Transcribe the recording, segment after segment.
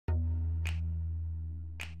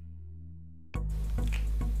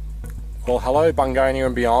Well, hello Bungonia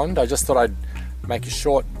and beyond. I just thought I'd make a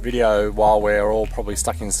short video while we're all probably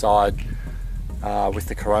stuck inside with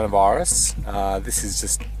the coronavirus. This is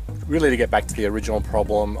just really to get back to the original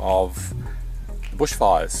problem of the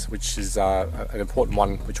bushfires, which is an important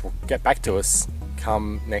one which will get back to us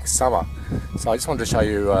come next summer. So I just wanted to show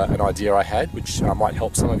you an idea I had which might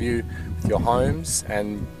help some of you with your homes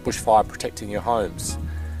and bushfire protecting your homes.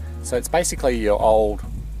 So it's basically your old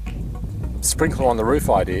sprinkler on the roof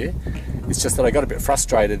idea. It's just that I got a bit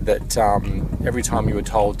frustrated that every time you were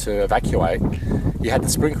told to evacuate, you had the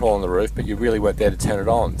sprinkler on the roof, but you really weren't there to turn it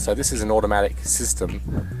on. So this is an automatic system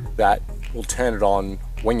that will turn it on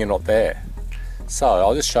when you're not there. So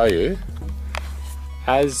I'll just show you,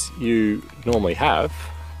 as you normally have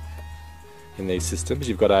in these systems,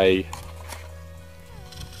 you've got a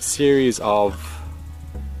series of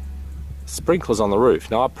sprinklers on the roof.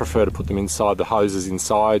 Now I prefer to put them inside the hoses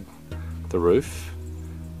inside the roof,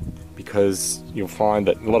 because you'll find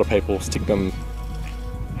that a lot of people stick them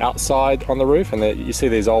outside on the roof, and you see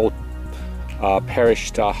these old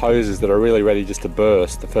perished hoses that are really ready just to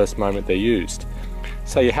burst the first moment they're used.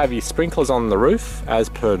 So you have your sprinklers on the roof as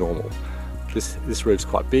per normal. This roof's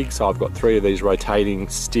quite big, so I've got 3 of these rotating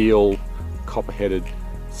steel copper-headed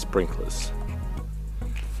sprinklers.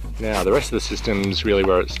 Now the rest of the system is really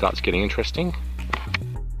where it starts getting interesting.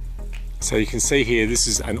 So you can see here, this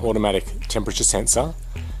is an automatic temperature sensor.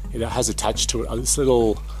 It has attached to it this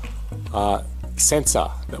little sensor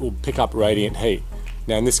that will pick up radiant heat.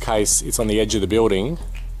 Now in this case it's on the edge of the building,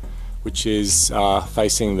 which is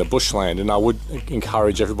facing the bushland, and I would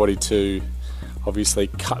encourage everybody to obviously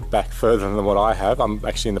cut back further than what I have. I'm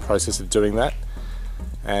actually in the process of doing that,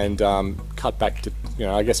 and cut back to,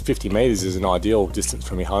 I guess 50 meters is an ideal distance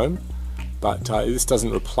from your home, but this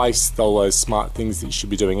doesn't replace all those smart things that you should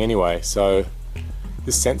be doing anyway. So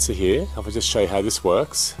this sensor here, if I just show you how this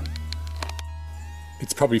works,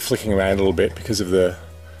 it's probably flicking around a little bit because of the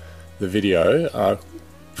video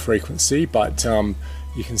frequency, but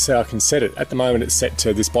you can see I can set it. At the moment it's set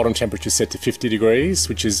to, this bottom temperature is set to 50 degrees,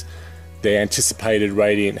 which is the anticipated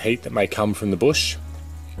radiant heat that may come from the bush.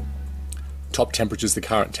 Top temperature is the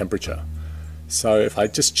current temperature. So if I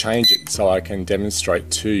just change it so I can demonstrate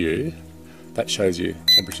to you, that shows you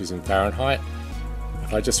temperatures in Fahrenheit.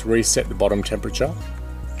 If I just reset the bottom temperature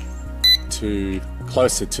to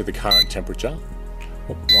closer to the current temperature,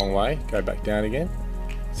 wrong way, go back down again.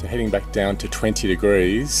 So heading back down to 20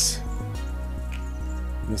 degrees.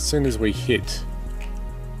 And as soon as we hit,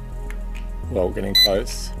 well, we're getting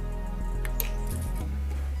close.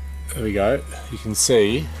 There we go. You can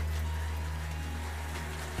see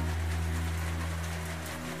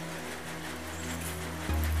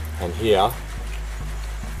and here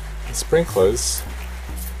the sprinklers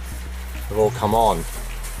have all come on.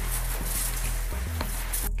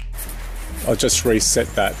 I'll just reset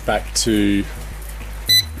that back to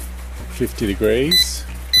 50 degrees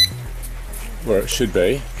where it should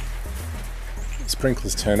be.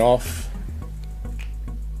 Sprinklers turn off.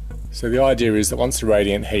 So the idea is that once the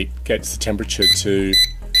radiant heat gets the temperature to,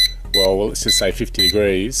 well, let's just say 50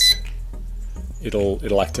 degrees,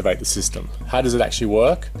 it'll activate the system. How does it actually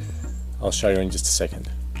work? I'll show you in just a second.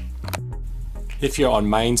 If you're on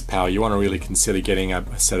mains power, you want to really consider getting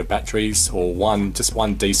a set of batteries, or just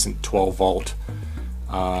one decent 12 volt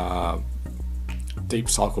deep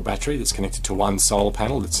cycle battery that's connected to one solar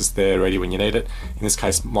panel that's just there ready when you need it. In this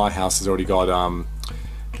case, my house has already got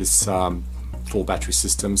this full battery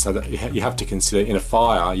system, so that you have to consider in a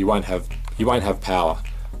fire you won't have power,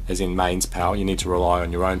 as in mains power. You need to rely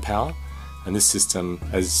on your own power, and this system,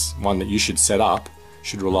 as one that you should set up,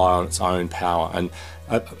 should rely on its own power. And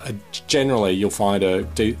generally you'll find a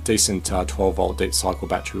decent 12 volt deep cycle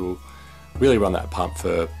battery will really run that pump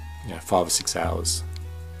for 5 or 6 hours.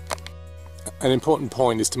 An important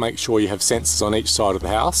point is to make sure you have sensors on each side of the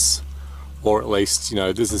house, or at least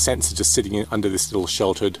there's a sensor just sitting under this little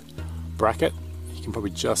sheltered bracket. You can probably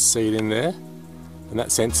just see it in there, and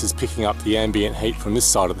that sensor is picking up the ambient heat from this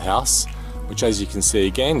side of the house, which, as you can see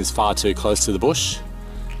again, is far too close to the bush,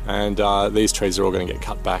 and these trees are all going to get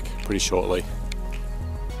cut back pretty shortly.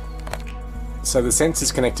 So the sensor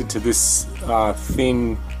is connected to this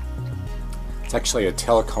thin, it's actually a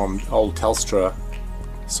telecom, old Telstra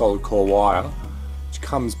solid core wire, which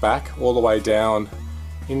comes back all the way down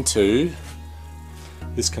into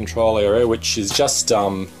this control area, which is just,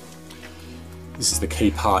 this is the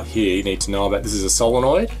key part here you need to know about. This is a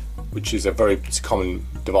solenoid, which is it's a common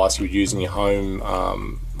device you would use in your home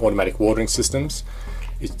automatic watering systems.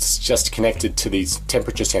 It's just connected to the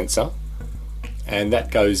temperature sensor, and that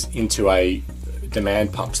goes into a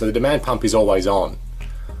demand pump. So the demand pump is always on.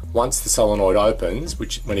 once the solenoid opens,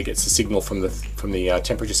 which when it gets the signal from the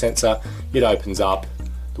temperature sensor, it opens up.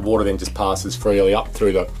 The water then just passes freely up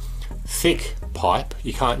through the thick pipe.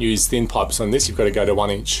 You can't use thin pipes on this, you've got to go to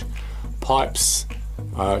 1-inch pipes.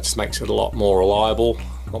 It just makes it a lot more reliable,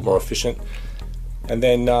 a lot more efficient. And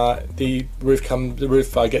then the roof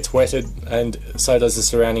gets wetted, and so does the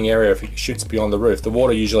surrounding area if it shoots beyond the roof. The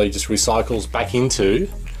water usually just recycles back into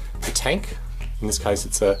the tank. In this case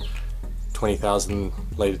it's a 20,000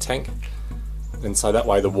 litre tank, and so that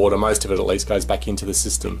way the water, most of it at least, goes back into the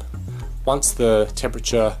system. Once the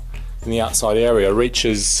temperature in the outside area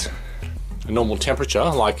reaches a normal temperature,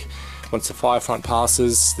 like once the fire front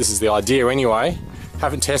passes, this is the idea anyway,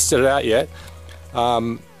 haven't tested it out yet,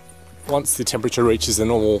 once the temperature reaches the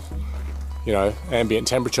normal, ambient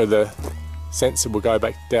temperature, the sensor will go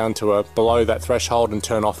back down to below that threshold and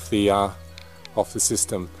turn off the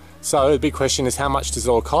system. So the big question is, how much does it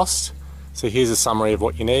all cost? So here's a summary of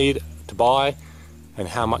what you need to buy and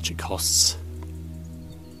how much it costs.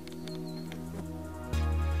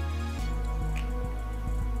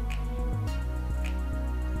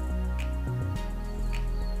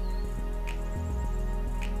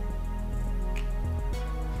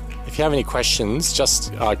 If you have any questions,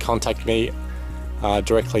 just contact me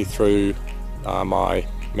directly through my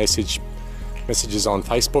messages on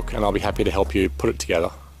Facebook, and I'll be happy to help you put it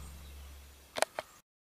together.